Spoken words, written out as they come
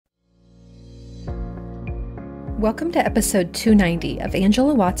Welcome to episode 290 of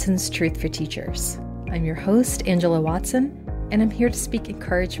Angela Watson's Truth for Teachers. I'm your host, Angela Watson, and I'm here to speak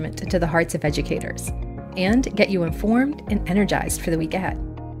encouragement into the hearts of educators and get you informed and energized for the week ahead.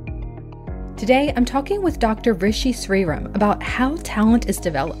 Today, I'm talking with Dr. Rishi Sriram about how talent is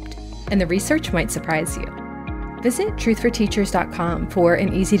developed, and the research might surprise you. Visit truthforteachers.com for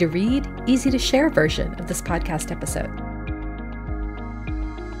an easy-to-read, easy-to-share version of this podcast episode.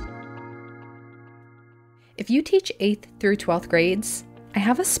 If you teach 8th through 12th grades, I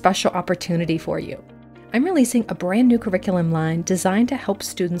have a special opportunity for you. I'm releasing a brand new curriculum line designed to help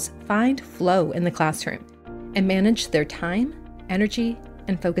students find flow in the classroom and manage their time, energy,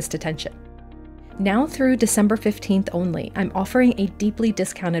 and focused attention. Now through December 15th only, I'm offering a deeply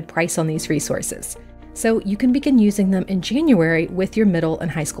discounted price on these resources, so you can begin using them in January with your middle and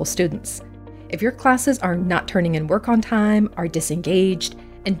high school students. If your classes are not turning in work on time, are disengaged,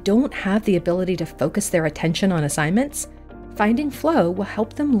 and don't have the ability to focus their attention on assignments, finding flow will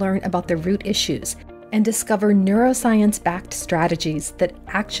help them learn about the root issues and discover neuroscience-backed strategies that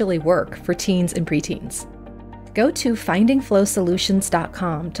actually work for teens and preteens. Go to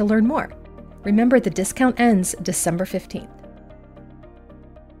findingflowsolutions.com to learn more. Remember, the discount ends December 15th.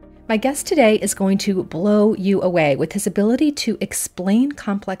 My guest today is going to blow you away with his ability to explain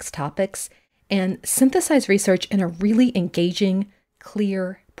complex topics and synthesize research in a really engaging,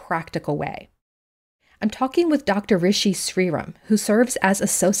 clear, practical way. I'm talking with Dr. Rishi Sriram, who serves as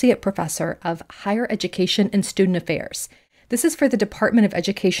Associate Professor of Higher Education and Student Affairs. This is for the Department of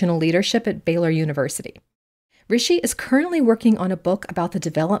Educational Leadership at Baylor University. Rishi is currently working on a book about the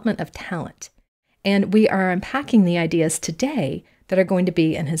development of talent, and we are unpacking the ideas today that are going to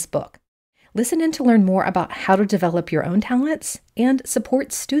be in his book. Listen in to learn more about how to develop your own talents and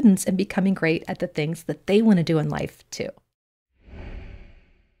support students in becoming great at the things that they want to do in life too.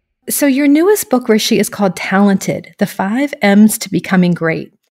 So your newest book, Rishi, is called Talented, The 5 M's to Becoming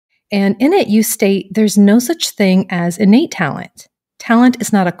Great. And in it, you state there's no such thing as innate talent. Talent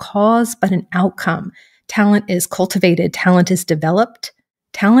is not a cause, but an outcome. Talent is cultivated. Talent is developed.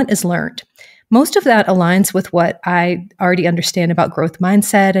 Talent is learned. Most of that aligns with what I already understand about growth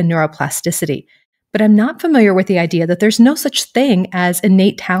mindset and neuroplasticity. But I'm not familiar with the idea that there's no such thing as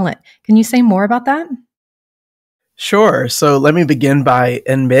innate talent. Can you say more about that? Sure. So let me begin by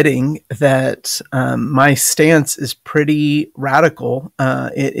admitting that my stance is pretty radical.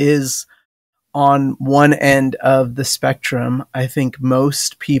 It is on one end of the spectrum. I think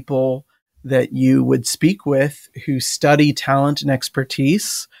most people that you would speak with who study talent and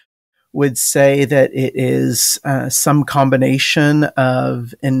expertise would say that it is some combination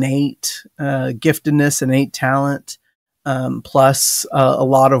of innate giftedness, innate talent, plus a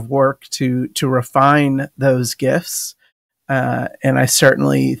lot of work to refine those gifts. And I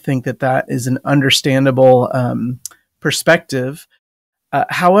certainly think that that is an understandable perspective.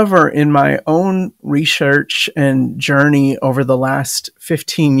 However, in my own research and journey over the last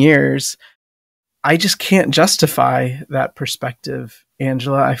 15 years, I just can't justify that perspective,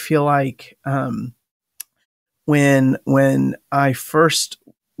 Angela. I feel like when I first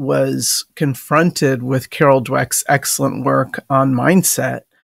was confronted with Carol Dweck's excellent work on mindset,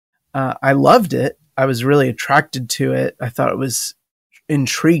 I loved it. I was really attracted to it. I thought it was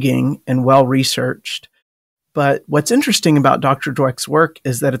intriguing and well-researched. But what's interesting about Dr. Dweck's work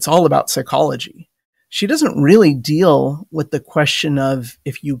is that it's all about psychology. She doesn't really deal with the question of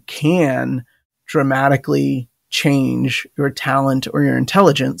if you can dramatically change your talent or your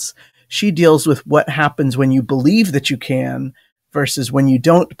intelligence. She deals with what happens when you believe that you can versus when you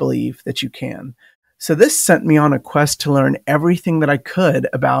don't believe that you can. So this sent me on a quest to learn everything that I could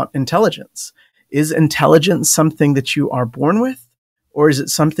about intelligence. Is intelligence something that you are born with? Or is it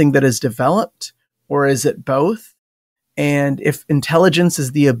something that is developed? Or is it both? And if intelligence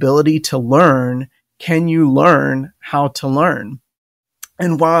is the ability to learn, can you learn how to learn?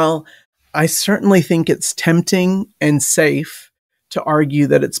 And while I certainly think it's tempting and safe to argue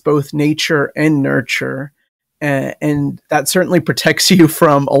that it's both nature and nurture, and that certainly protects you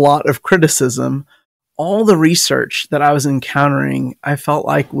from a lot of criticism, all the research that I was encountering, I felt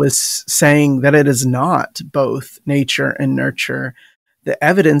like was saying that it is not both nature and nurture. The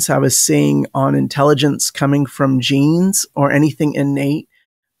evidence I was seeing on intelligence coming from genes or anything innate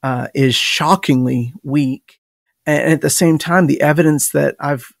is shockingly weak. And at the same time, the evidence that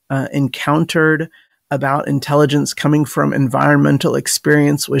I've encountered about intelligence coming from environmental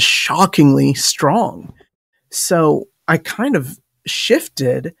experience was shockingly strong. So I kind of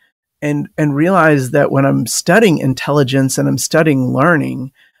shifted and realized that when I'm studying intelligence and I'm studying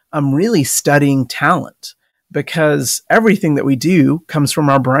learning, I'm really studying talent. because everything that we do comes from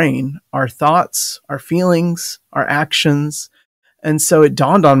our brain, our thoughts, our feelings, our actions. And so it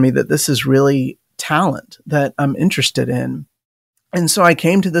dawned on me that this is really talent that I'm interested in. And so I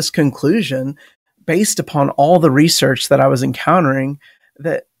came to this conclusion based upon all the research that I was encountering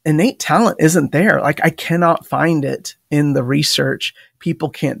that innate talent isn't there. Like, I cannot find it in the research. People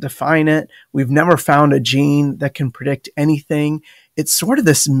can't define it. We've never found a gene that can predict anything. It's sort of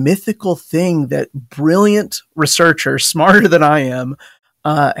this mythical thing that brilliant researchers, smarter than I am,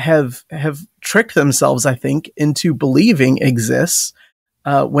 have tricked themselves, I think, into believing exists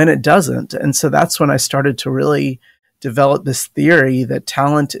when it doesn't. And so that's when I started to really develop this theory that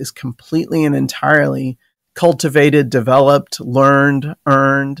talent is completely and entirely cultivated, developed, learned,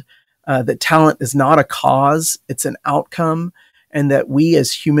 earned, that talent is not a cause, it's an outcome, and that we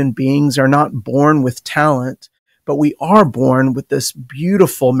as human beings are not born with talent, but we are born with this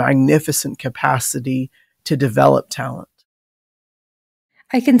beautiful, magnificent capacity to develop talent.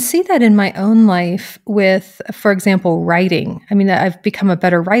 I can see that in my own life with, for example, writing. I mean, I've become a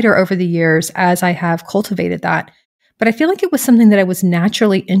better writer over the years as I have cultivated that. But I feel like it was something that I was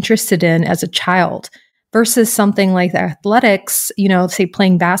naturally interested in as a child versus something like athletics, say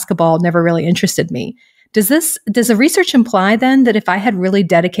playing basketball never really interested me. Does the research imply then that if I had really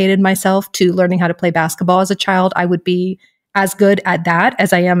dedicated myself to learning how to play basketball as a child, I would be as good at that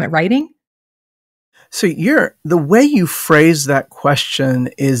as I am at writing? So the way you phrase that question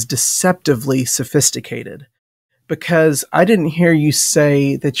is deceptively sophisticated, because I didn't hear you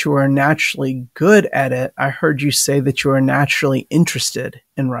say that you are naturally good at it. I heard you say that you are naturally interested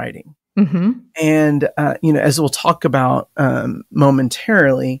in writing. Mm-hmm. And, as we'll talk about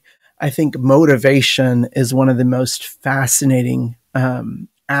momentarily, I think motivation is one of the most fascinating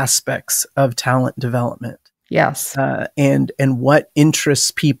aspects of talent development. Yes. And what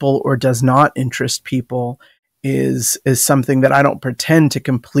interests people or does not interest people is something that I don't pretend to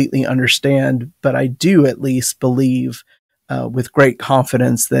completely understand, but I do at least believe with great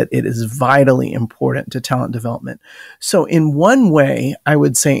confidence that it is vitally important to talent development. So in one way, I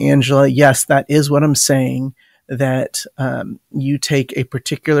would say, Angela, yes, that is what I'm saying, that you take a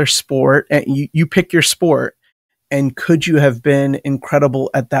particular sport and you pick your sport, and could you have been incredible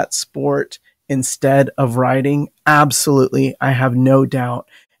at that sport instead of writing? Absolutely. I have no doubt,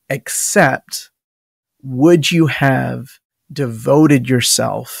 except would you have devoted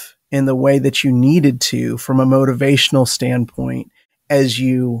yourself in the way that you needed to from a motivational standpoint as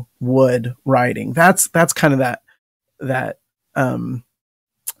you would writing? That's kind of that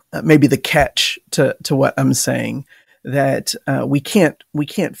maybe the catch to what I'm saying, that we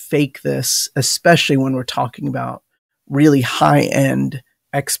can't fake this, especially when we're talking about really high end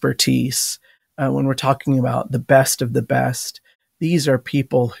expertise. When we're talking about the best of the best, these are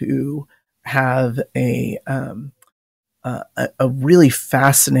people who have a really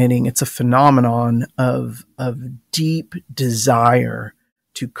fascinating, it's a phenomenon of deep desire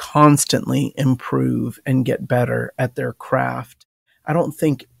to constantly improve and get better at their craft. I don't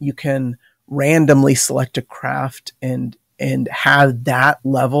think you can randomly select a craft and have that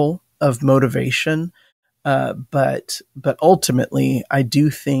level of motivation. But ultimately, I do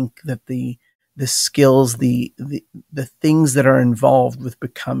think that the skills, the things that are involved with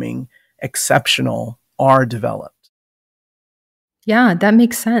becoming exceptional are developed. Yeah, that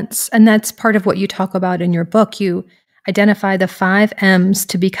makes sense. And that's part of what you talk about in your book. You identify the 5 M's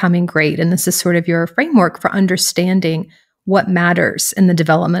to becoming great. And this is sort of your framework for understanding what matters in the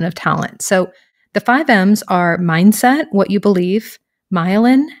development of talent. So the 5 M's are mindset, what you believe;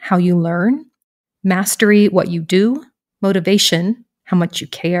 myelin, how you learn; mastery, what you do; motivation, how much you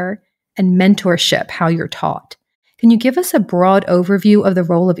care; and mentorship, how you're taught. Can you give us a broad overview of the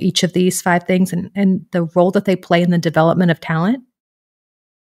role of each of these 5 things and the role that they play in the development of talent?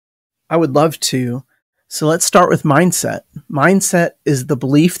 I would love to. So let's start with mindset. Mindset is the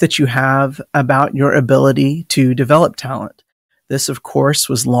belief that you have about your ability to develop talent. This, of course,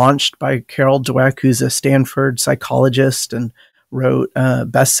 was launched by Carol Dweck, who's a Stanford psychologist and wrote a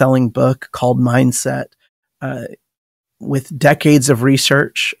best-selling book called Mindset. With decades of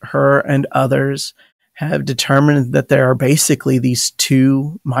research, her and others have determined that there are basically these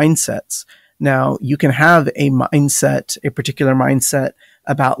 2 mindsets. Now, you can have a particular mindset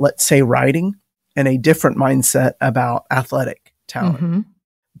about, let's say, writing, and a different mindset about athletic talent. Mm-hmm.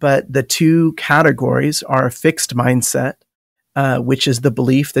 But the 2 categories are a fixed mindset, which is the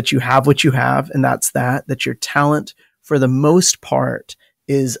belief that you have what you have, and that's that your talent, for the most part,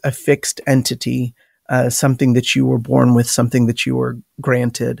 is a fixed entity, something that you were born with, something that you were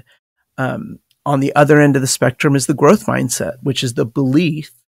granted. On the other end of the spectrum is the growth mindset, which is the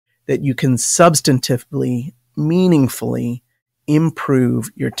belief that you can substantively meaningfully improve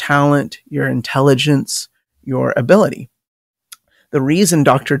your talent, your intelligence, your ability. The reason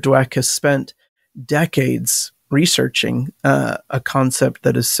Dr. Dweck has spent decades researching a concept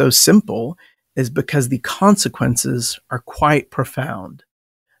that is so simple is because the consequences are quite profound.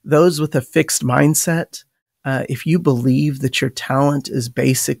 Those with a fixed mindset, if you believe that your talent is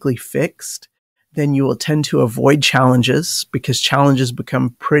basically fixed, then you will tend to avoid challenges because challenges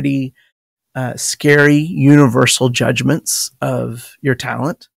become pretty scary, universal judgments of your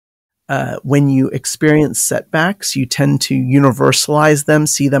talent. When you experience setbacks, you tend to universalize them,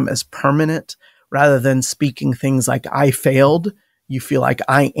 see them as permanent, rather than speaking things like, I failed. You feel like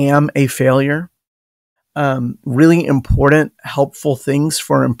I am a failure. Really important, helpful things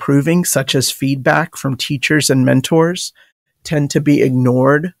for improving, such as feedback from teachers and mentors, tend to be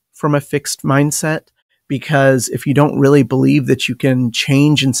ignored from a fixed mindset, because if you don't really believe that you can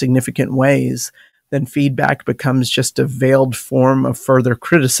change in significant ways, then feedback becomes just a veiled form of further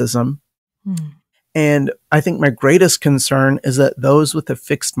criticism. And I think my greatest concern is that those with a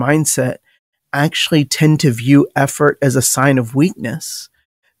fixed mindset actually tend to view effort as a sign of weakness,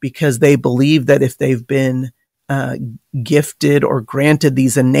 because they believe that if they've been gifted or granted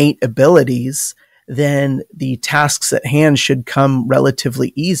these innate abilities, then the tasks at hand should come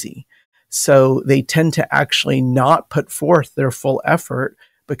relatively easy. So they tend to actually not put forth their full effort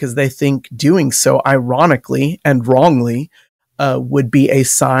because they think doing so, ironically and wrongly, would be a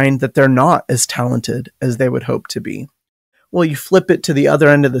sign that they're not as talented as they would hope to be. Well, you flip it to the other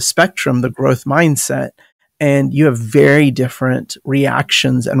end of the spectrum, the growth mindset, and you have very different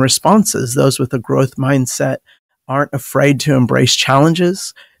reactions and responses. Those with a growth mindset aren't afraid to embrace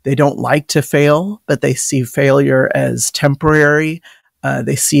challenges. They don't like to fail, but they see failure as temporary.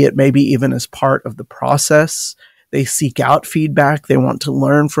 They see it maybe even as part of the process. They seek out feedback. They want to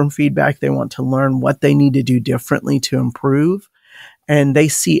learn from feedback. They want to learn what they need to do differently to improve. And they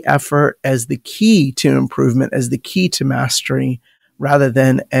see effort as the key to improvement, as the key to mastery, rather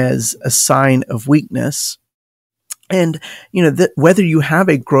than as a sign of weakness. And, whether you have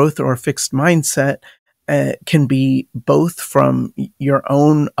a growth or a fixed mindset can be both from your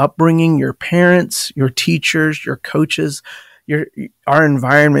own upbringing, your parents, your teachers, your coaches. Our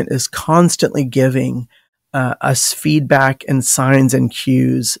environment is constantly giving us feedback and signs and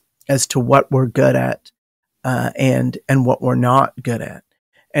cues as to what we're good at and what we're not good at.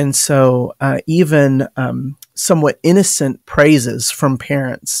 And so even somewhat innocent praises from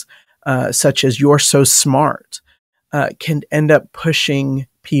parents, such as "you're so smart," can end up pushing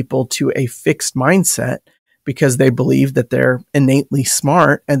people to a fixed mindset because they believe that they're innately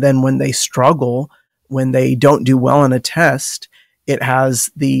smart. And then when they struggle, when they don't do well on a test, it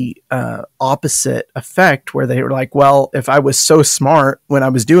has the opposite effect where they were like, well, if I was so smart when I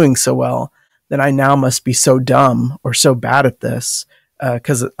was doing so well, then I now must be so dumb or so bad at this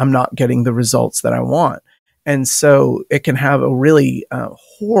because I'm not getting the results that I want. And so it can have a really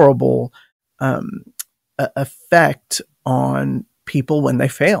horrible effect on people when they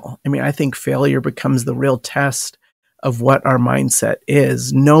fail. I mean, I think failure becomes the real test of what our mindset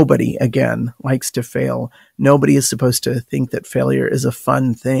is. Nobody, again, likes to fail. Nobody is supposed to think that failure is a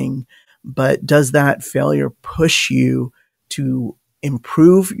fun thing. But does that failure push you to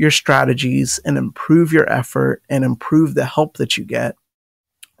improve your strategies and improve your effort and improve the help that you get?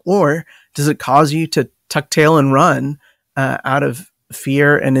 Or does it cause you to tuck tail and run out of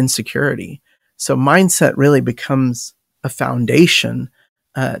fear and insecurity? So mindset really becomes a foundation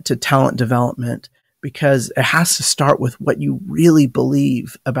to talent development, because it has to start with what you really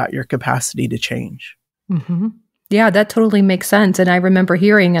believe about your capacity to change. Mm-hmm. Yeah, that totally makes sense. And I remember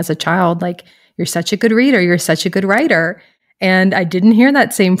hearing as a child, like, you're such a good reader, you're such a good writer. And I didn't hear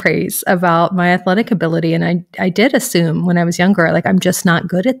that same praise about my athletic ability. And I did assume when I was younger, like, I'm just not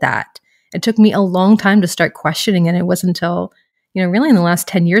good at that. It took me a long time to start questioning it. It wasn't until, really in the last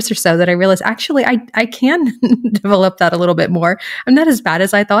 10 years or so that I realized, actually, I can develop that a little bit more. I'm not as bad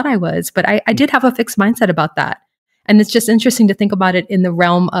as I thought I was, but I did have a fixed mindset about that. And it's just interesting to think about it in the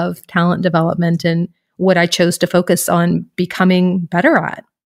realm of talent development and what I chose to focus on becoming better at.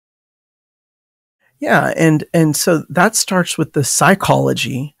 Yeah. And so that starts with the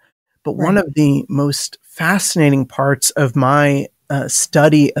psychology. But one of the most fascinating parts of my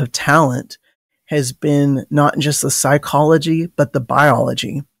study of talent has been not just the psychology, but the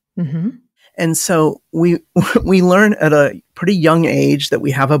biology. Mm-hmm. And so we learn at a pretty young age that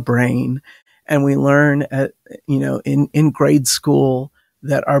we have a brain, and we learn at, in grade school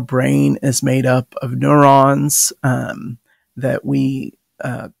that our brain is made up of neurons that we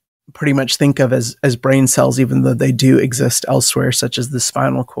pretty much think of as brain cells, even though they do exist elsewhere, such as the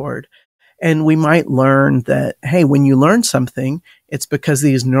spinal cord. And we might learn that, hey, when you learn something, it's because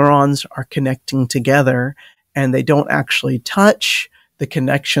these neurons are connecting together and they don't actually touch. The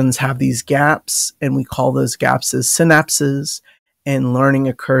connections have these gaps, and we call those gaps as synapses. And learning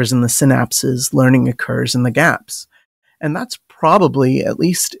occurs in the synapses, learning occurs in the gaps. And that's probably, at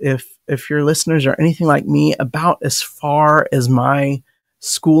least if your listeners are anything like me, about as far as my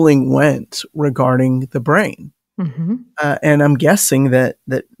schooling went regarding the brain. Mm-hmm. And I'm guessing that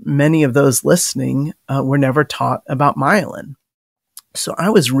many of those listening were never taught about myelin. So I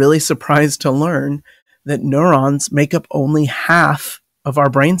was really surprised to learn that neurons make up only half of our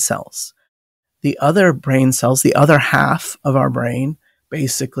brain cells. The other brain cells, the other half of our brain,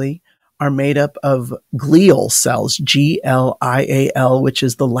 basically, are made up of glial cells, G-L-I-A-L, which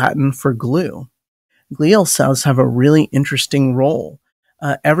is the Latin for glue. Glial cells have a really interesting role.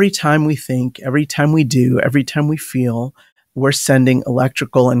 Every time we think, every time we do, every time we feel, we're sending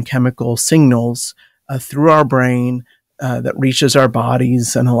electrical and chemical signals through our brain that reaches our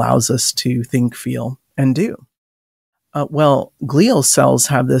bodies and allows us to think, feel, and do. Well, glial cells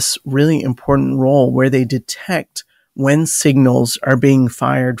have this really important role where they detect when signals are being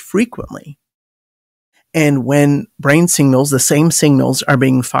fired frequently. And when brain signals, the same signals, are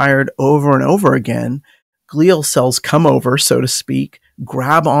being fired over and over again, glial cells come over, so to speak,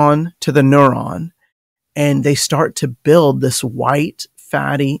 grab on to the neuron, and they start to build this white,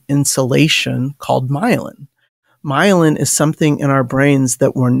 fatty insulation called myelin. Myelin is something in our brains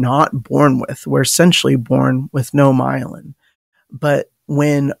that we're not born with. We're essentially born with no myelin. But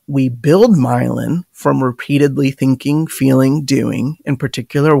when we build myelin from repeatedly thinking, feeling, doing in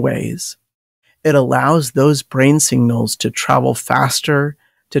particular ways, it allows those brain signals to travel faster,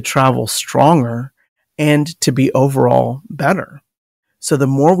 to travel stronger, and to be overall better. So the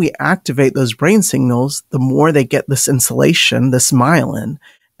more we activate those brain signals, the more they get this insulation, this myelin,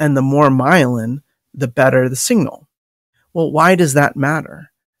 and the more myelin, the better the signal. Well, why does that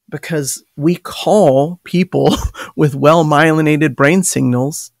matter? Because we call people with well-myelinated brain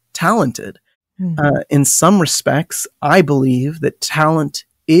signals talented. In some respects, I believe that talent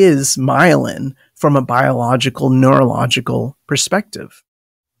is myelin from a biological, neurological perspective.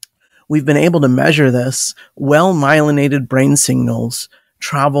 We've been able to measure this. Well-myelinated brain signals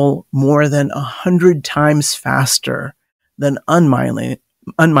travel more than 100 times faster than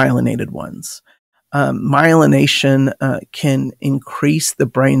unmyelinated ones. Myelination can increase the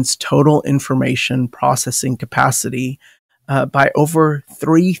brain's total information processing capacity by over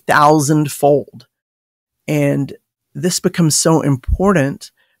 3,000-fold. And this becomes so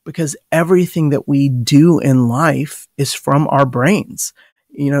important because everything that we do in life is from our brains.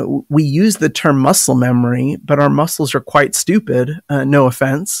 You know, we use the term muscle memory, but our muscles are quite stupid. No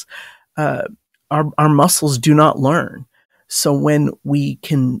offense. Our muscles do not learn. So when we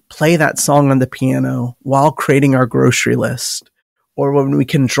can play that song on the piano while creating our grocery list, or when we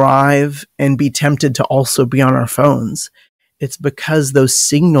can drive and be tempted to also be on our phones, it's because those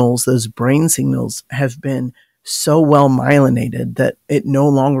signals, those brain signals, have been so well myelinated that it no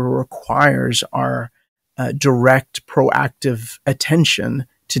longer requires our direct, proactive attention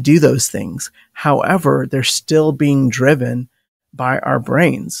to do those things. However, they're still being driven by our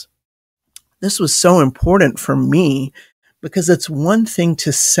brains. This was so important for me because it's one thing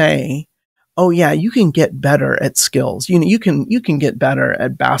to say, oh yeah, you can get better at skills. You know, you can get better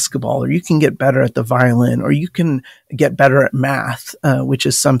at basketball, or you can get better at the violin, or you can get better at math, which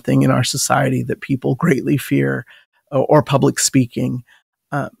is something in our society that people greatly fear, or public speaking.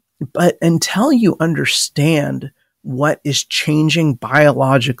 But until you understand what is changing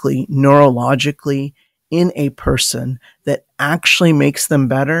biologically, neurologically in a person that actually makes them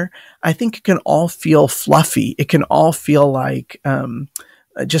better, I think it can all feel fluffy. It can all feel like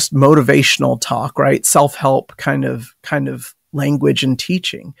just motivational talk, right? Self-help kind of language and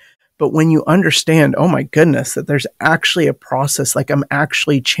teaching. But when you understand, oh my goodness, that there's actually a process, like I'm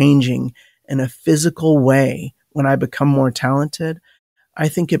actually changing in a physical way when I become more talented, I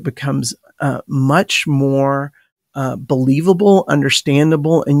think it becomes much more believable,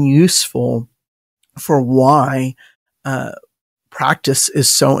 understandable, and useful for why practice is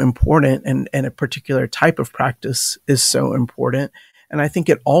so important, and a particular type of practice is so important. And I think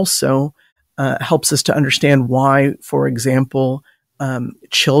it also helps us to understand why, for example,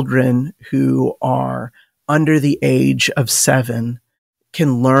 children who are under the age of 7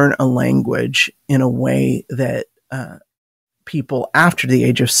 can learn a language in a way that people after the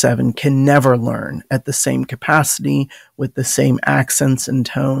age of 7 can never learn at the same capacity, with the same accents and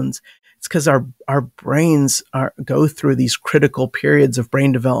tones. It's because our brains go through these critical periods of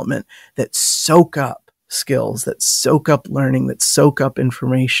brain development that soak up skills, that soak up learning, that soak up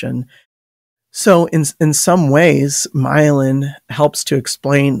information. So in some ways, myelin helps to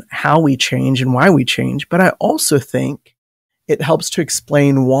explain how we change and why we change. But I also think it helps to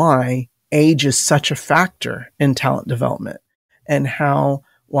explain why age is such a factor in talent development, and how,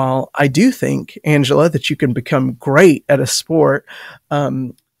 while I do think, Angela, that you can become great at a sport,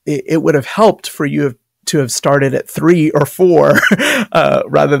 it would have helped for you to have started at 3 or 4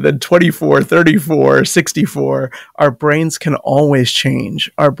 rather than 24, 34, 64. Our brains can always change.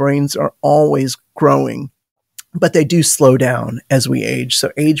 Our brains are always growing, but they do slow down as we age.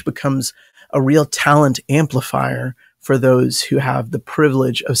 So age becomes a real talent amplifier for those who have the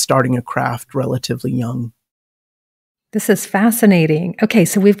privilege of starting a craft relatively young. This is fascinating. Okay,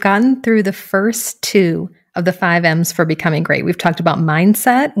 so we've gotten through the first 2 of the 5 M's for becoming great. We've talked about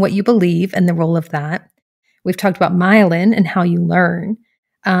mindset, what you believe, and the role of that. We've talked about myelin and how you learn.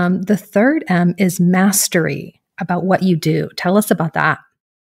 The third M is mastery, about what you do. Tell us about that.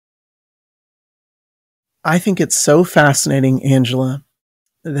 I think it's so fascinating, Angela,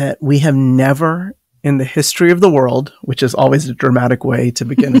 that we have never in the history of the world, which is always a dramatic way to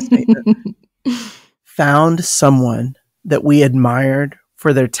begin a statement, found someone that we admired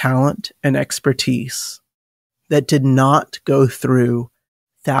for their talent and expertise that did not go through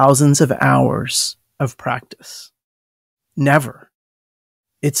thousands of hours of practice. Never.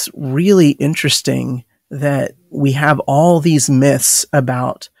 It's really interesting that we have all these myths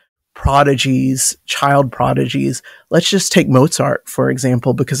about prodigies, child prodigies. Let's just take Mozart, for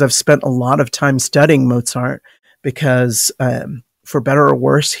example, because I've spent a lot of time studying Mozart because, for better or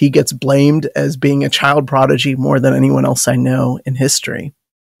worse, he gets blamed as being a child prodigy more than anyone else I know in history.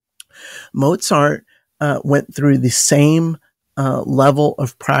 Mozart went through the same level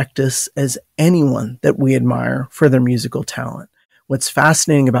of practice as anyone that we admire for their musical talent. What's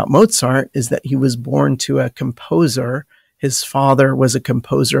fascinating about Mozart is that he was born to a composer. His father was a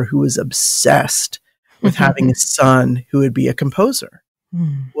composer who was obsessed with having a son who would be a composer.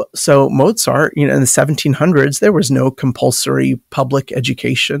 So Mozart, in the 1700s, there was no compulsory public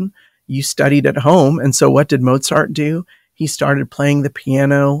education. You studied at home. And so what did Mozart do? He started playing the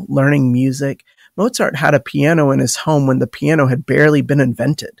piano, learning music. Mozart had a piano in his home when the piano had barely been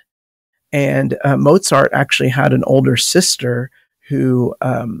invented. And Mozart actually had an older sister who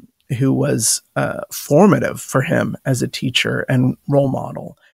was formative for him as a teacher and role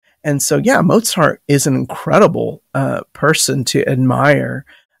model. And so, yeah, Mozart is an incredible person to admire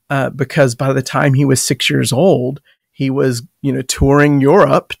because by the time he was 6 years old, he was, touring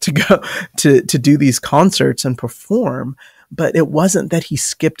Europe to go to do these concerts and perform. But it wasn't that he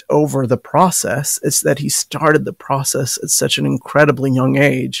skipped over the process. It's that he started the process at such an incredibly young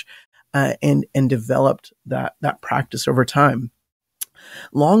age and developed that practice over time.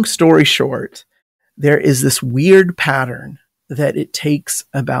 Long story short, there is this weird pattern that it takes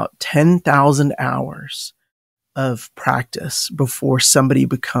about 10,000 hours of practice before somebody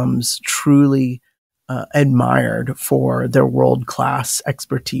becomes truly admired for their world-class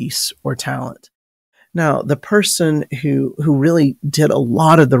expertise or talent. Now, the person who really did a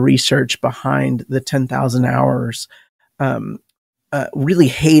lot of the research behind the 10,000 hours really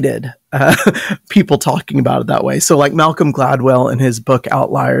hated people talking about it that way. So like Malcolm Gladwell in his book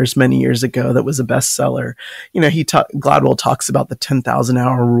Outliers many years ago that was a bestseller, Gladwell talks about the 10,000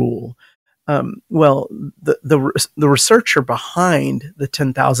 hour rule. Well, the researcher behind the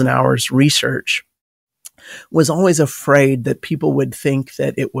 10,000 hours research was always afraid that people would think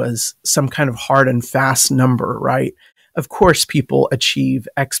that it was some kind of hard and fast number, right? Of course, people achieve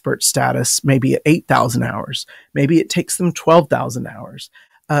expert status maybe at 8,000 hours. Maybe it takes them 12,000 hours.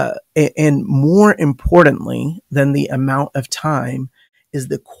 And more importantly than the amount of time is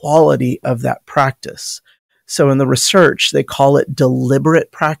the quality of that practice. So in the research, they call it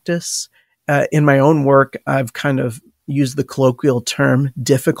deliberate practice. In my own work, I've kind of used the colloquial term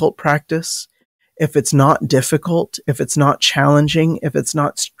difficult practice. If it's not difficult, if it's not challenging, if it's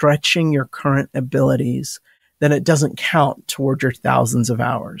not stretching your current abilities, then it doesn't count toward your thousands of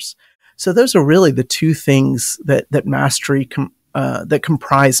hours. So those are really the two things that mastery that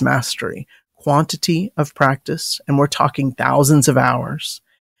comprise mastery: quantity of practice, and we're talking thousands of hours,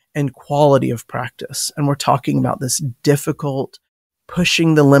 and quality of practice, and we're talking about this difficult,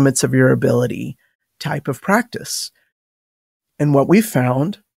 pushing the limits of your ability type of practice. And what we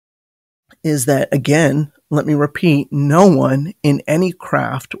found is that, again, let me repeat, no one in any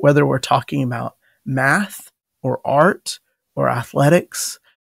craft, whether we're talking about math or art or athletics,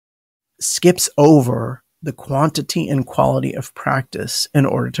 skips over the quantity and quality of practice in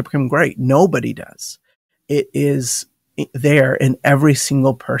order to become great. Nobody does. It is there in every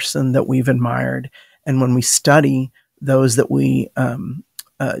single person that we've admired. And when we study those that we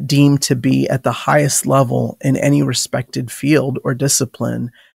deemed to be at the highest level in any respected field or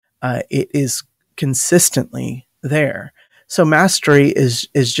discipline, it is consistently there. So mastery is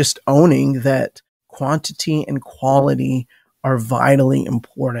just owning that quantity and quality are vitally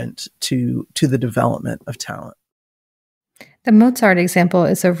important to the development of talent. The Mozart example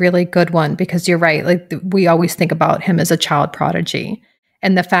is a really good one because you're right. Like we always think about him as a child prodigy.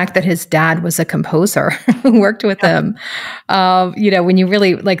 And the fact that his dad was a composer who worked with him, when you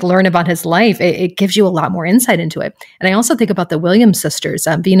really like learn about his life, it gives you a lot more insight into it. And I also think about the Williams sisters,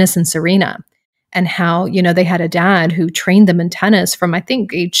 Venus and Serena, and how, they had a dad who trained them in tennis from, I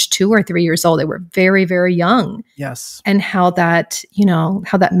think, age 2 or 3 years old. They were very, very young. Yes. And how that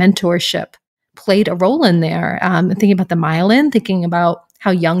mentorship played a role in there. Thinking about the myelin, thinking about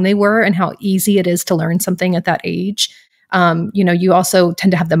how young they were and how easy it is to learn something at that age. You also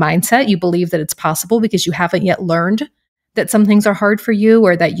tend to have the mindset. You believe that it's possible because you haven't yet learned that some things are hard for you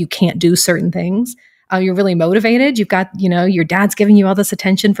or that you can't do certain things. You're really motivated. You've got, your dad's giving you all this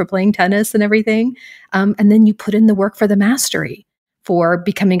attention for playing tennis and everything. And then you put in the work for the mastery, for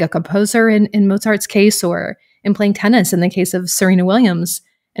becoming a composer in Mozart's case, or in playing tennis in the case of Serena Williams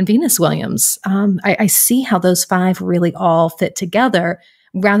and Venus Williams. I see how those 5 really all fit together,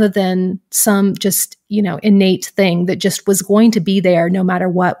 rather than some just, innate thing that just was going to be there no matter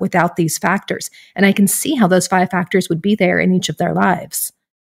what without these factors. And I can see how those 5 factors would be there in each of their lives.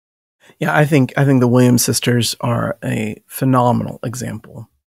 Yeah, I think the Williams sisters are a phenomenal example.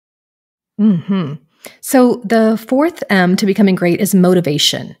 Mm-hmm. So the 4th M to becoming great is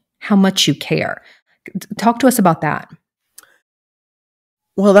motivation, how much you care. Talk to us about that.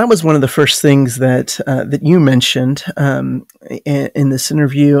 Well, that was one of the first things that you mentioned in this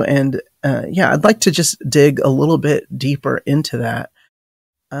interview, and I'd like to just dig a little bit deeper into that.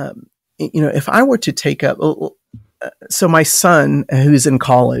 If I were to take up, so my son, who's in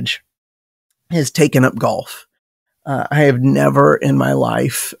college, has taken up golf. I have never in my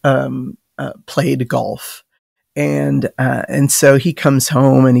life played golf, and so he comes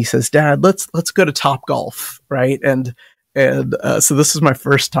home and he says, "Dad, let's go to Topgolf," right? And so this is my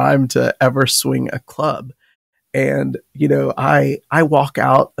first time to ever swing a club. And, I walk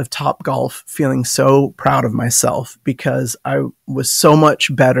out of Topgolf feeling so proud of myself because I was so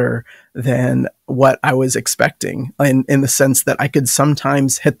much better than what I was expecting, in the sense that I could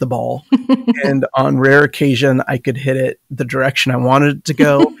sometimes hit the ball and on rare occasion I could hit it the direction I wanted it to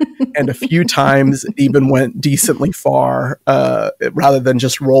go. And a few times it even went decently far, rather than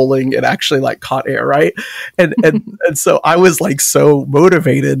just rolling. It actually like caught air, right? And so I was like so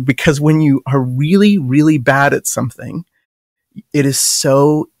motivated, because when you are really, really bad at something, it is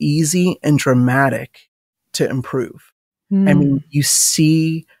so easy and dramatic to improve. I mean, you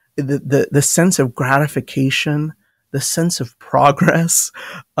see the sense of gratification, the sense of progress.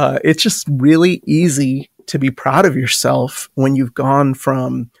 It's just really easy to be proud of yourself when you've gone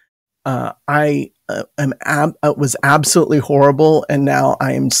from I was absolutely horrible, and now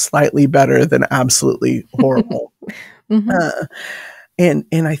I am slightly better than absolutely horrible. Mm-hmm.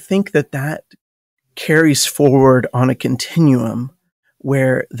 And I think that carries forward on a continuum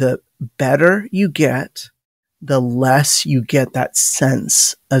where the better you get, the less you get that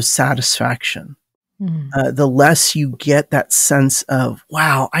sense of satisfaction. The less you get that sense of,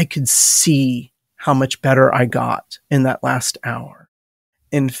 wow, I could see how much better I got in that last hour.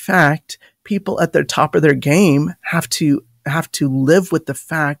 In fact, people at the top of their game have to live with the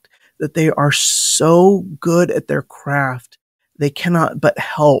fact that they are so good at their craft, they cannot but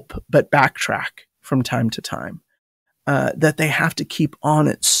backtrack from time to time. That they have to keep on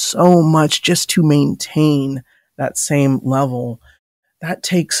it so much just to maintain that same level. That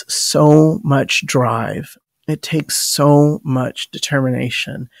takes so much drive. It takes so much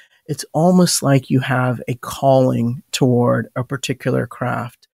determination. It's almost like you have a calling toward a particular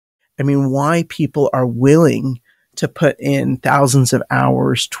craft. I mean, why people are willing to put in thousands of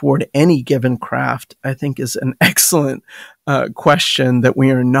hours toward any given craft, I think is an excellent question that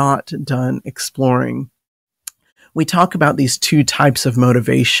we are not done exploring. We talk about these 2 types of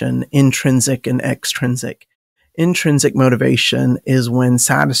motivation, intrinsic and extrinsic. Intrinsic motivation is when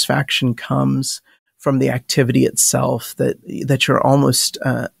satisfaction comes from the activity itself, that you're almost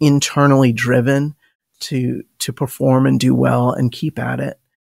internally driven to perform and do well and keep at it.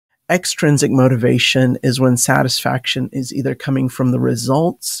 Extrinsic motivation is when satisfaction is either coming from the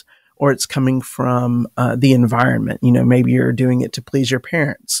results or it's coming from the environment. Maybe you're doing it to please your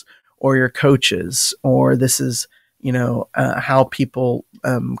parents or your coaches, or this is how people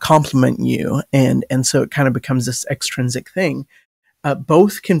compliment you. And so it kind of becomes this extrinsic thing.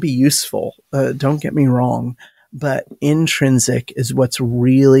 Both can be useful. Don't get me wrong. but intrinsic is what's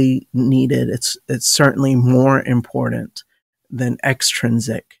really needed. It's certainly more important than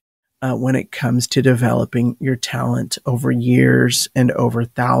extrinsic when it comes to developing your talent over years and over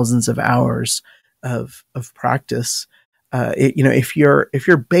thousands of hours of practice. If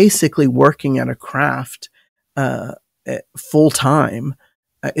you're basically working at a craft full time,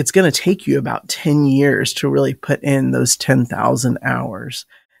 it's going to take you about 10 years to really put in those 10,000 hours.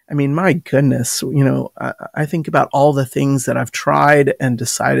 I mean, my goodness, I think about all the things that I've tried and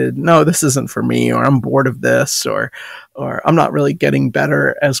decided, no, this isn't for me, or I'm bored of this, or I'm not really getting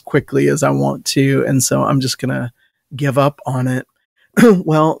better as quickly as I want to. And so I'm just going to give up on it.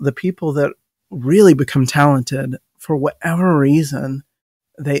 Well, the people that really become talented, for whatever reason,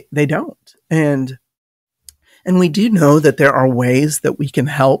 they don't. And we do know that there are ways that we can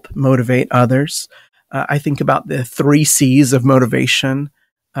help motivate others. I think about the 3 C's of motivation.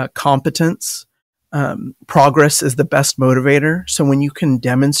 Competence. Progress is the best motivator. So when you can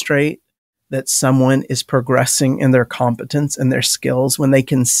demonstrate that someone is progressing in their competence and their skills, when they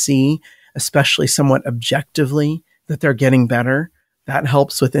can see, especially somewhat objectively, that they're getting better, that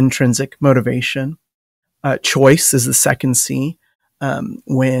helps with intrinsic motivation. Choice is the second C.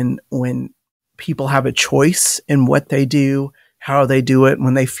 When people have a choice in what they do, how they do it,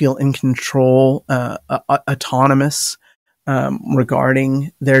 when they feel in control, autonomous,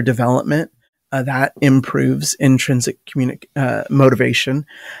 regarding their development, that improves intrinsic motivation.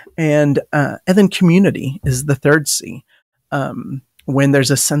 And then community is the third C. When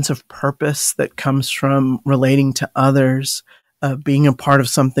there's a sense of purpose that comes from relating to others, being a part of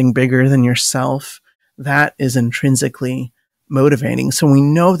something bigger than yourself, that is intrinsically motivating. So we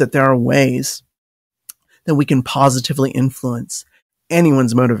know that there are ways that we can positively influence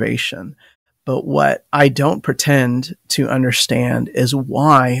anyone's motivation. But what I don't pretend to understand is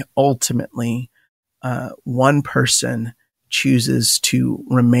why ultimately one person chooses to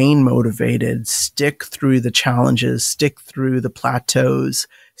remain motivated, stick through the challenges, stick through the plateaus,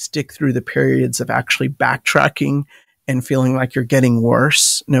 stick through the periods of actually backtracking and feeling like you're getting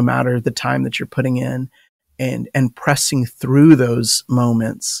worse no matter the time that you're putting in, and pressing through those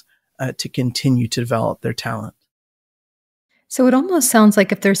moments to continue to develop their talent. So it almost sounds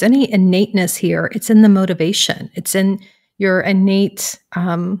like if there's any innateness here, it's in the motivation. It's in your innate,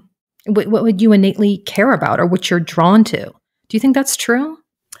 what would you innately care about or what you're drawn to? Do you think that's true?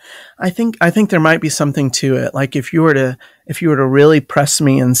 I think there might be something to it. Like if you were to really press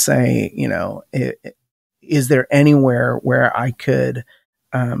me and say, is there anywhere where I could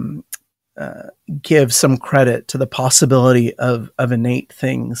give some credit to the possibility of innate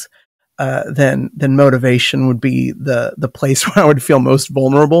things? Then motivation would be the place where I would feel most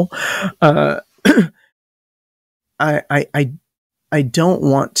vulnerable. I don't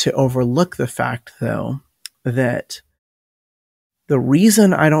want to overlook the fact, though, that the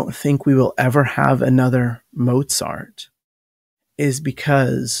reason I don't think we will ever have another Mozart is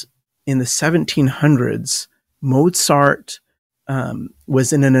because in the 1700s, Mozart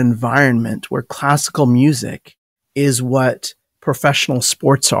was in an environment where classical music is what professional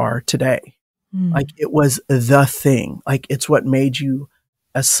sports are today. Like it was the thing. Like it's what made you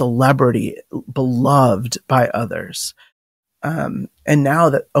a celebrity, beloved by others. And now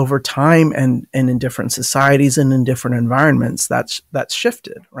that over time and in different societies and in different environments, that's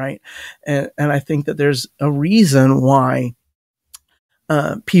shifted, right? And I think that there's a reason why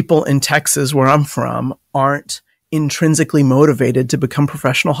people in Texas, where I'm from, aren't intrinsically motivated to become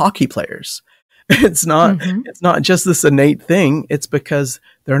professional hockey players. It's not just this innate thing. It's because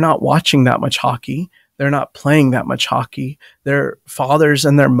they're not watching that much hockey. They're not playing that much hockey. Their fathers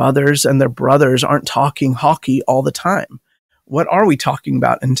and their mothers and their brothers aren't talking hockey all the time. What are we talking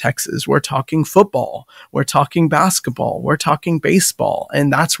about in Texas? We're talking football. We're talking basketball. We're talking baseball.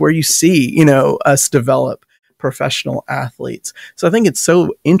 And that's where you see, us develop professional athletes. So I think it's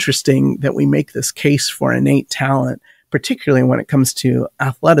so interesting that we make this case for innate talent, particularly when it comes to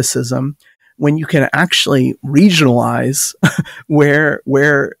athleticism, when you can actually regionalize where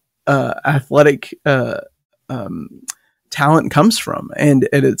athletic talent comes from. And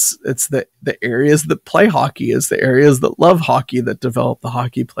it's the areas that play hockey, is the areas that love hockey that develop the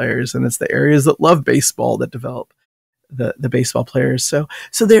hockey players. And it's the areas that love baseball that develop the baseball players. So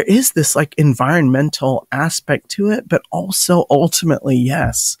there is this like environmental aspect to it, but also ultimately,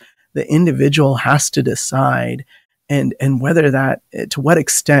 yes, the individual has to decide and whether that, to what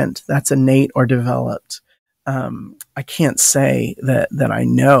extent that's innate or developed. I can't say that I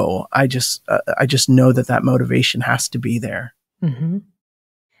know. I just know that motivation has to be there. Mm-hmm.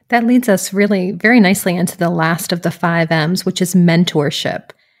 That leads us really very nicely into the last of the 5 M's, which is mentorship.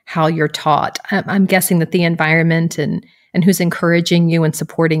 how you're taught. I'm guessing that the environment and who's encouraging you and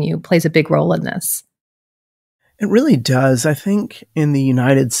supporting you plays a big role in this. It really does. I think in the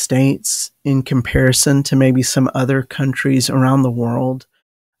United States, in comparison to maybe some other countries around the world,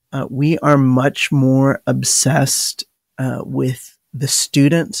 we are much more obsessed with the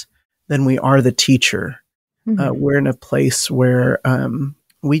student than we are the teacher. Mm-hmm. We're in a place where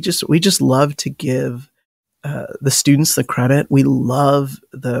we just love to give the students the credit. We love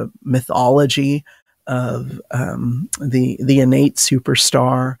the mythology of the innate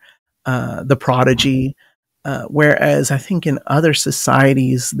superstar, the prodigy. Whereas I think in other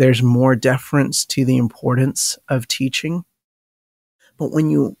societies, there's more deference to the importance of teaching. But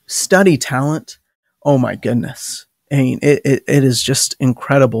when you study talent, oh my goodness. I mean, it is just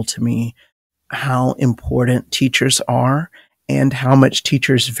incredible to me how important teachers are and how much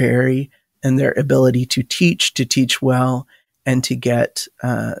teachers vary in their ability to teach well, and to get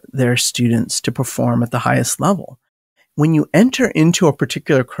their students to perform at the highest level. When you enter into a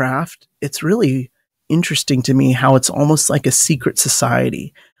particular craft, it's really interesting to me how it's almost like a secret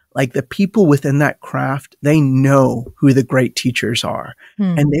society. Like the people within that craft, they know who the great teachers are,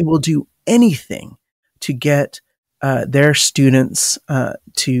 and they will do anything to get their students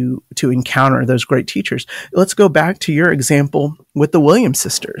to encounter those great teachers. Let's go back to your example with the Williams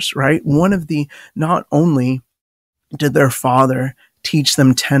sisters, right? Not only did their father teach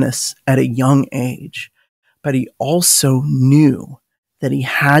them tennis at a young age, but he also knew that he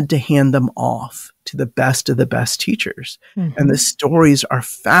had to hand them off to the best of the best teachers. Mm-hmm. And the stories are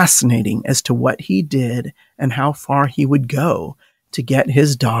fascinating as to what he did and how far he would go to get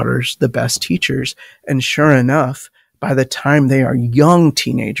his daughters the best teachers. And sure enough, by the time they are young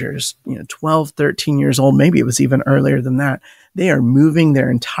teenagers, 12, 13 years old, maybe it was even earlier than that, they are moving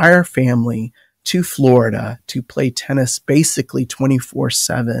their entire family to Florida to play tennis basically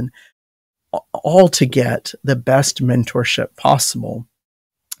 24/7, all to get the best mentorship possible.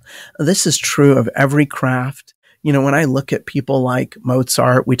 This is true of every craft. When I look at people like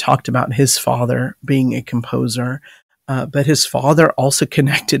Mozart, we talked about his father being a composer, but his father also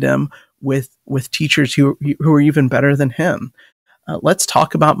connected him with teachers who are even better than him. Let's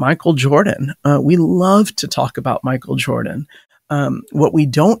talk about Michael Jordan. We love to talk about Michael Jordan. What we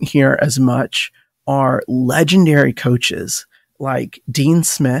don't hear as much are legendary coaches like Dean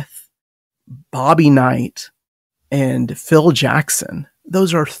Smith, Bobby Knight, and Phil Jackson.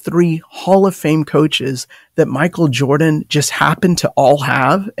 Those are 3 Hall of Fame coaches that Michael Jordan just happened to all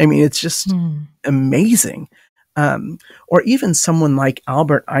have. I mean, it's just amazing. Or even someone like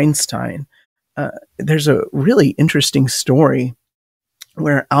Albert Einstein. There's a really interesting story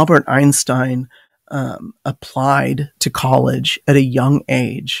where Albert Einstein applied to college at a young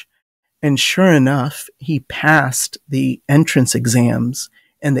age. And sure enough, he passed the entrance exams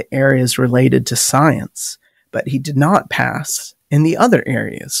in the areas related to science, but he did not pass in the other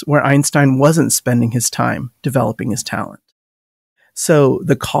areas where Einstein wasn't spending his time developing his talent. So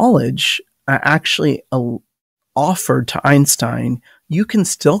the college actually offered to Einstein, you can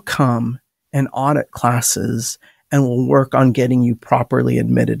still come and audit classes and we'll work on getting you properly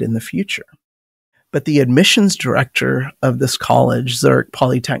admitted in the future. But the admissions director of this college, Zurich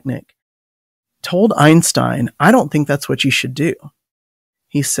Polytechnic, told Einstein, I don't think that's what you should do.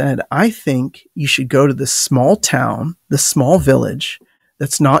 He said, I think you should go to this small town, this small village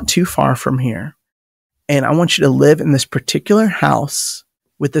that's not too far from here. And I want you to live in this particular house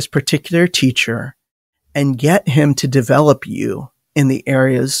with this particular teacher and get him to develop you in the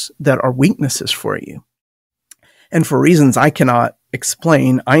areas that are weaknesses for you. And for reasons I cannot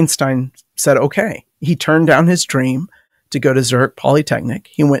explain, Einstein said, okay. He turned down his dream to go to Zurich Polytechnic.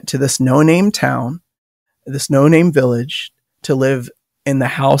 He went to this no-name town, this no-name village, to live in the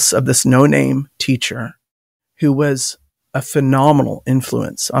house of this no-name teacher who was a phenomenal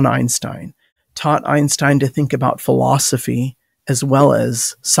influence on Einstein, taught Einstein to think about philosophy as well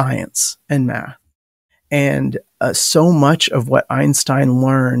as science and math. And so much of what Einstein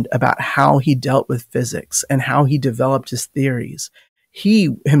learned about how he dealt with physics and how he developed his theories, he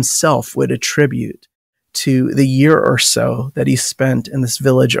himself would attribute to the year or so that he spent in this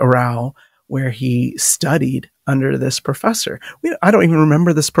village Aarau, where he studied under this professor. I don't even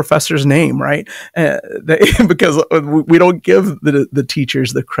remember this professor's name, right? Because we don't give the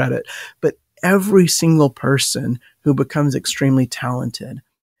teachers the credit. But every single person who becomes extremely talented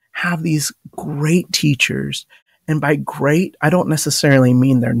have these great teachers. And by great, I don't necessarily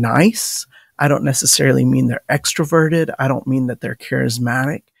mean they're nice. I don't necessarily mean they're extroverted. I don't mean that they're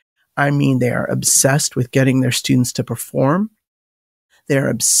charismatic. I mean they are obsessed with getting their students to perform. They're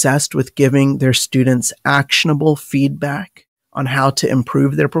obsessed with giving their students actionable feedback on how to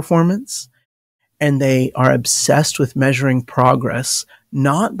improve their performance. And they are obsessed with measuring progress,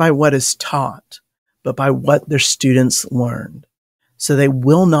 not by what is taught, but by what their students learned. So they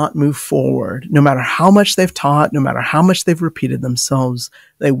will not move forward, no matter how much they've taught, no matter how much they've repeated themselves,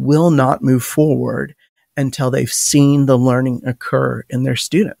 they will not move forward until they've seen the learning occur in their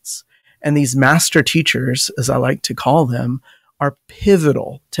students. And these master teachers, as I like to call them, are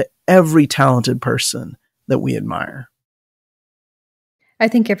pivotal to every talented person that we admire. I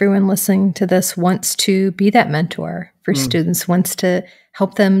think everyone listening to this wants to be that mentor for students, wants to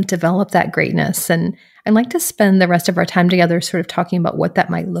help them develop that greatness. And I'd like to spend the rest of our time together sort of talking about what that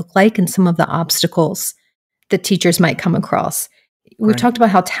might look like and some of the obstacles that teachers might come across. We've talked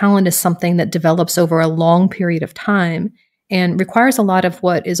about how talent is something that develops over a long period of time and requires a lot of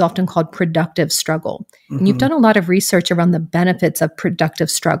what is often called productive struggle. And you've done a lot of research around the benefits of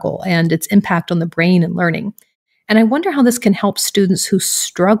productive struggle and its impact on the brain and learning. And I wonder how this can help students who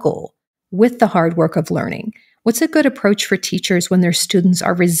struggle with the hard work of learning. What's a good approach for teachers when their students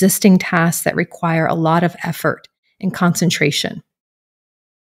are resisting tasks that require a lot of effort and concentration?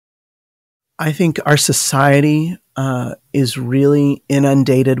 I think our society is really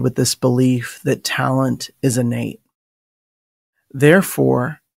inundated with this belief that talent is innate.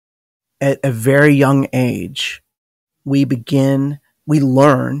 Therefore, at a very young age, we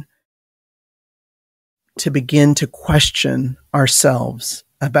learn to begin to question ourselves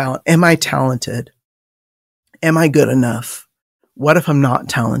about, am I talented? Am I good enough? What if I'm not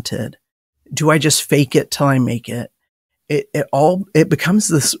talented? Do I just fake it till I make it? It becomes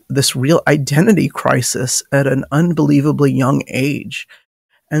this real identity crisis at an unbelievably young age.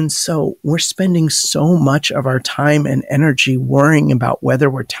 And so we're spending so much of our time and energy worrying about whether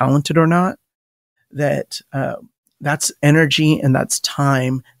we're talented or not, that that's energy and that's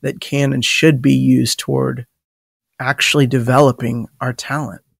time that can and should be used toward actually developing our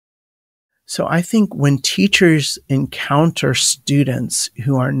talent. So I think when teachers encounter students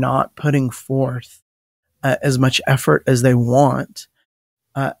who are not putting forth as much effort as they want,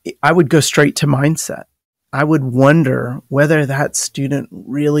 I would go straight to mindset. I would wonder whether that student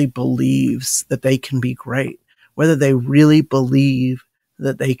really believes that they can be great, whether they really believe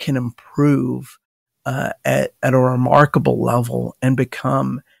that they can improve at a remarkable level and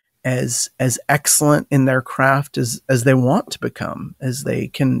become as excellent in their craft as they want to become, as they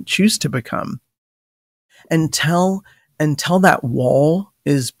can choose to become. Until that wall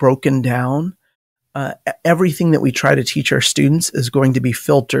is broken down, everything that we try to teach our students is going to be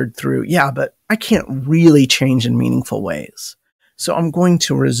filtered through, but I can't really change in meaningful ways. So I'm going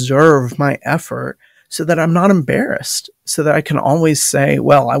to reserve my effort so that I'm not embarrassed, so that I can always say,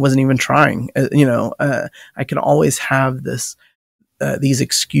 well, I wasn't even trying. I can always have these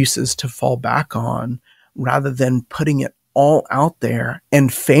excuses to fall back on, rather than putting it all out there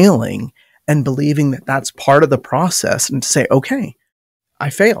and failing and believing that that's part of the process, and to say, okay, I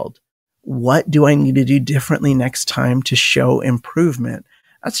failed. What do I need to do differently next time to show improvement?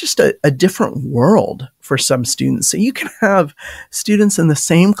 That's just a different world for some students. So you can have students in the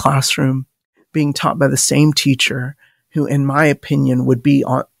same classroom being taught by the same teacher who, in my opinion, would be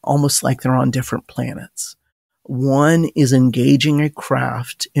almost like they're on different planets. One is engaging a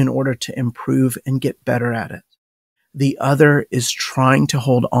craft in order to improve and get better at it. The other is trying to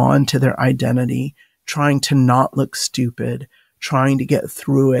hold on to their identity, trying to not look stupid, trying to get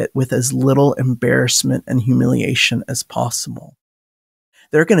through it with as little embarrassment and humiliation as possible.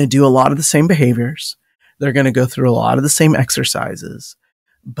 They're going to do a lot of the same behaviors. They're going to go through a lot of the same exercises.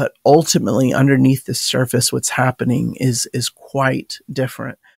 But ultimately, underneath the surface, what's happening is quite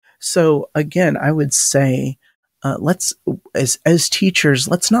different. So again, I would say, as teachers,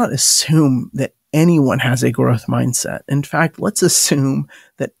 let's not assume that anyone has a growth mindset. In fact, let's assume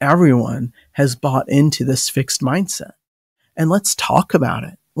that everyone has bought into this fixed mindset. And let's talk about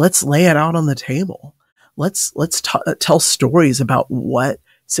it. Let's lay it out on the table. Let's tell stories about what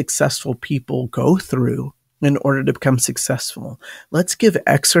successful people go through in order to become successful. Let's give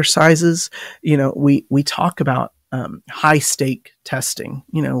exercises. We talk about high stake testing.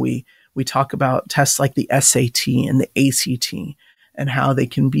 We talk about tests like the SAT and the ACT and how they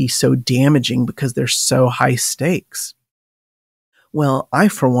can be so damaging because they're so high stakes. Well, I,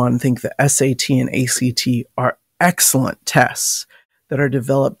 for one, think the SAT and ACT are excellent tests that are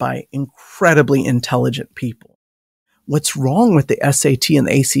developed by incredibly intelligent people. What's wrong with the SAT and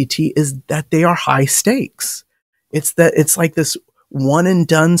the ACT is that they are high stakes. It's like this one and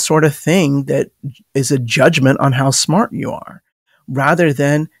done sort of thing that is a judgment on how smart you are, rather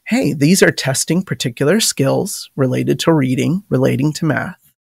than, hey, these are testing particular skills related to reading, relating to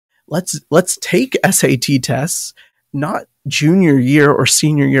math. Let's take SAT tests not junior year or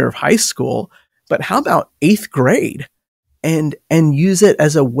senior year of high school, but how about 8th grade? And use it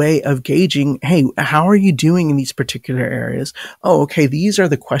as a way of gauging, hey, how are you doing in these particular areas? Oh, okay, these are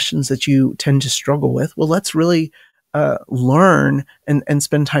the questions that you tend to struggle with. Well, let's really learn and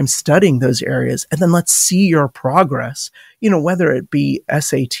spend time studying those areas. And then let's see your progress, whether it be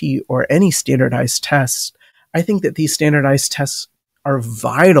SAT or any standardized tests. I think that these standardized tests are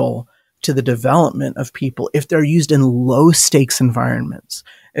vital to the development of people if they're used in low stakes environments,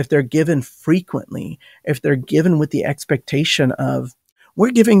 if they're given frequently, if they're given with the expectation of,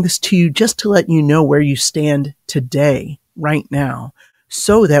 we're giving this to you just to let you know where you stand today, right now,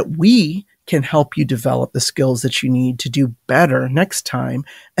 so that we can help you develop the skills that you need to do better next time,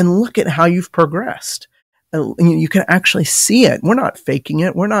 and look at how you've progressed. And you can actually see it. We're not faking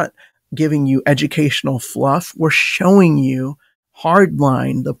it. We're not giving you educational fluff. We're showing you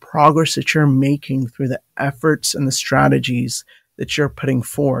hardline the progress that you're making through the efforts and the strategies that you're putting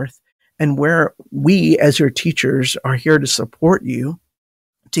forth, and where we as your teachers are here to support you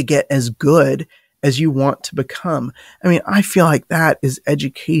to get as good as you want to become. I mean, I feel like that is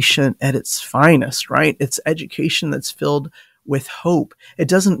education at its finest, right? It's education that's filled with hope. It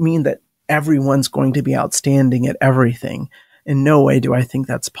doesn't mean that everyone's going to be outstanding at everything. In no way do I think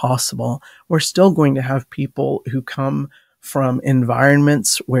that's possible. We're still going to have people who come from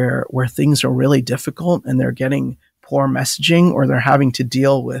environments where things are really difficult and they're getting poor messaging, or they're having to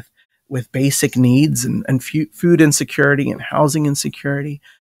deal with basic needs and food insecurity and housing insecurity.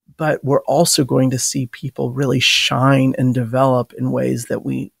 But we're also going to see people really shine and develop in ways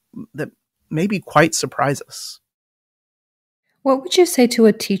that maybe quite surprise us. What would you say to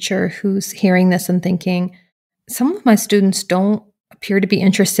a teacher who's hearing this and thinking, some of my students don't appear to be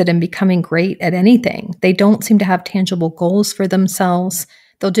interested in becoming great at anything. They don't seem to have tangible goals for themselves.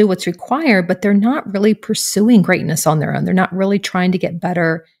 They'll do what's required, but they're not really pursuing greatness on their own. They're not really trying to get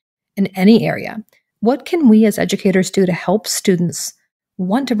better in any area. What can we as educators do to help students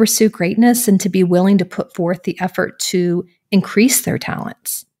want to pursue greatness and to be willing to put forth the effort to increase their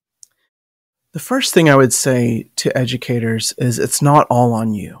talents? The first thing I would say to educators is it's not all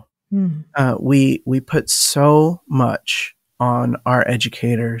on you. We put so much on our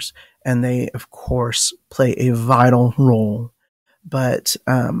educators, and they, of course, play a vital role. But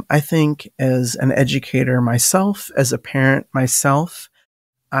I think as an educator myself, as a parent myself,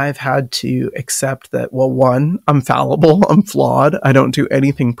 I've had to accept that, well, one, I'm fallible, I'm flawed, I don't do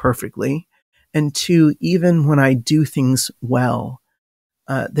anything perfectly. And two, even when I do things well,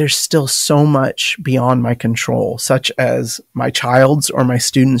 there's still so much beyond my control, such as my child's or my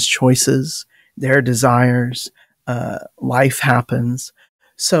students' choices, their desires. Life happens.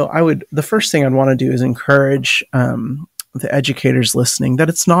 So the first thing I'd want to do is encourage the educators listening that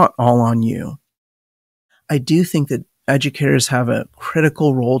it's not all on you. I do think that educators have a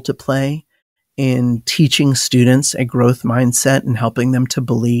critical role to play in teaching students a growth mindset and helping them to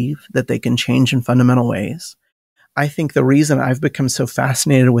believe that they can change in fundamental ways. I think the reason I've become so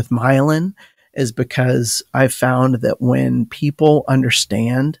fascinated with Myelin is because I've found that when people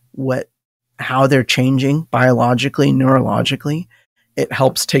understand how they're changing biologically, neurologically, it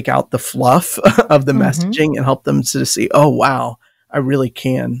helps take out the fluff of the messaging and help them to see, oh, wow, I really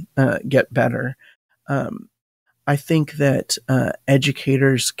can get better. I think that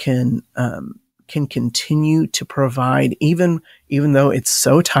educators can continue to provide, even though it's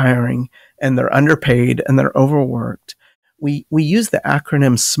so tiring and they're underpaid and they're overworked. We use the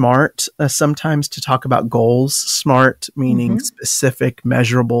acronym SMART sometimes to talk about goals. SMART meaning specific,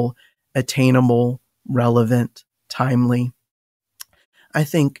 measurable, attainable, relevant, timely. I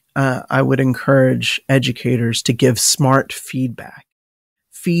think I would encourage educators to give SMART feedback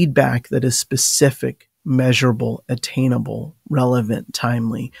that is specific, measurable, attainable, relevant,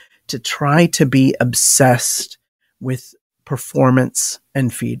 timely, to try to be obsessed with performance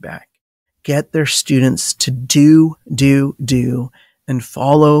and feedback. Get their students to do, and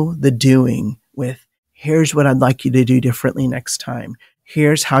follow the doing with, here's what I'd like you to do differently next time.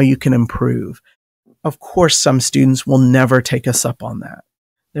 Here's how you can improve. Of course, some students will never take us up on that.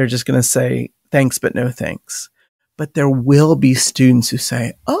 They're just going to say, thanks, but no thanks. But there will be students who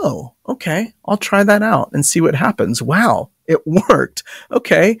say, oh, okay, I'll try that out and see what happens. Wow, it worked.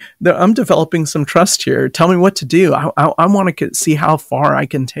 Okay, I'm developing some trust here. Tell me what to do. I want to see how far I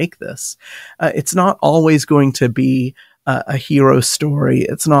can take this. It's not always going to be a hero story.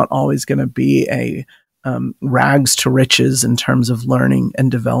 It's not always going to be a rags to riches in terms of learning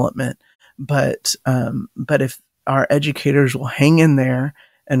and development. But if our educators will hang in there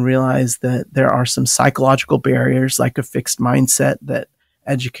and realize that there are some psychological barriers like a fixed mindset that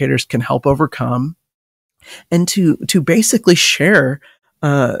educators can help overcome, and to basically share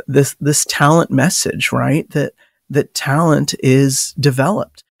this talent message, right? That talent is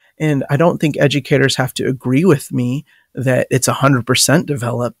developed. And I don't think educators have to agree with me that it's 100%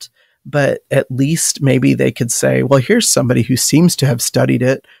 developed, but at least maybe they could say, well, here's somebody who seems to have studied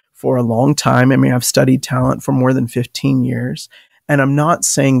it for a long time. I mean, I've studied talent for more than 15 years. And I'm not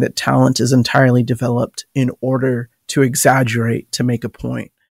saying that talent is entirely developed in order to exaggerate, to make a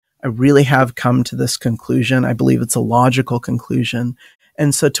point. I really have come to this conclusion. I believe it's a logical conclusion.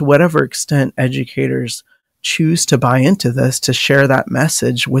 And so to whatever extent educators choose to buy into this, to share that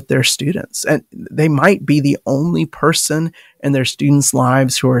message with their students, and they might be the only person in their students'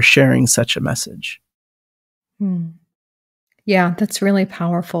 lives who are sharing such a message. Yeah, that's really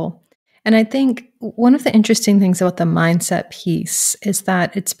powerful. And I think one of the interesting things about the mindset piece is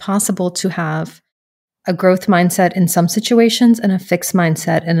that it's possible to have a growth mindset in some situations and a fixed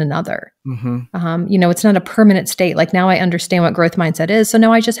mindset in another. It's not a permanent state. Like, now I understand what growth mindset is, so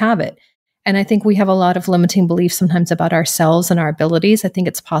now I just have it. And I think we have a lot of limiting beliefs sometimes about ourselves and our abilities. I think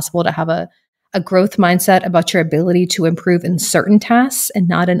it's possible to have a growth mindset about your ability to improve in certain tasks and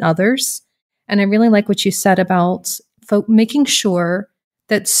not in others. And I really like what you said about making sure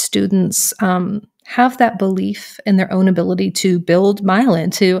that students have that belief in their own ability to build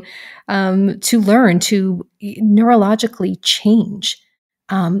myelin, to learn, to neurologically change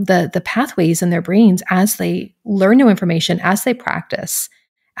the pathways in their brains as they learn new information, as they practice,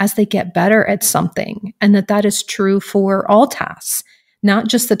 as they get better at something, and that is true for all tasks, not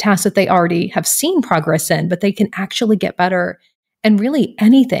just the tasks that they already have seen progress in, but they can actually get better in really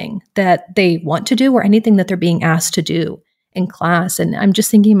anything that they want to do or anything that they're being asked to do in class. And I'm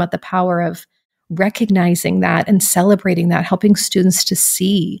just thinking about the power of recognizing that and celebrating that, helping students to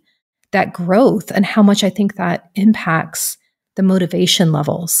see that growth and how much I think that impacts the motivation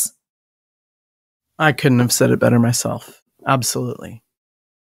levels. I couldn't have said it better myself. Absolutely.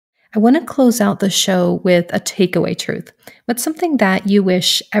 I want to close out the show with a takeaway truth. What's something that you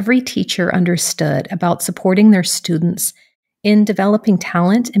wish every teacher understood about supporting their students in developing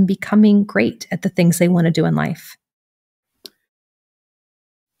talent and becoming great at the things they want to do in life?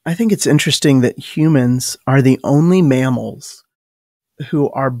 I think it's interesting that humans are the only mammals who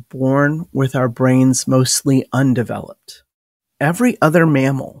are born with our brains mostly undeveloped. Every other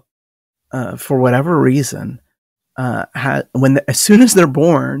mammal, for whatever reason, as soon as they're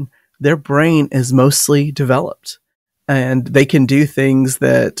born, their brain is mostly developed, and they can do things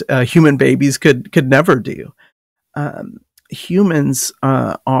that human babies could never do. Humans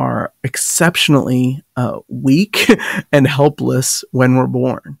are exceptionally weak and helpless when we're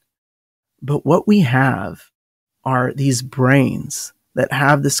born. But what we have are these brains that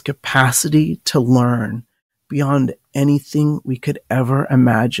have this capacity to learn beyond anything we could ever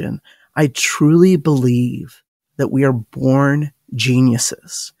imagine. I truly believe that we are born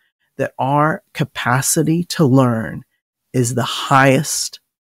geniuses, that our capacity to learn is the highest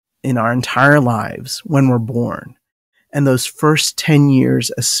in our entire lives when we're born. And those first 10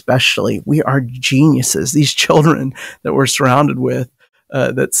 years especially, we are geniuses. These children that we're surrounded with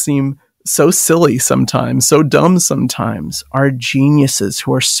that seem so silly sometimes, so dumb sometimes, are geniuses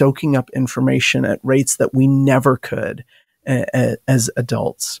who are soaking up information at rates that we never could as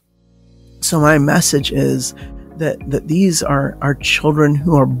adults. So my message is that these are children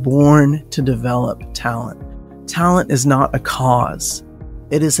who are born to develop talent. Talent is not a cause.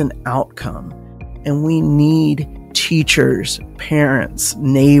 It is an outcome. And we need teachers, parents,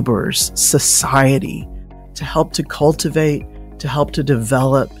 neighbors, society to help to cultivate, to help to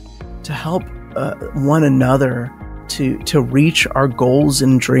develop, to help one another to reach our goals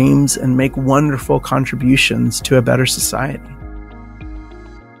and dreams and make wonderful contributions to a better society.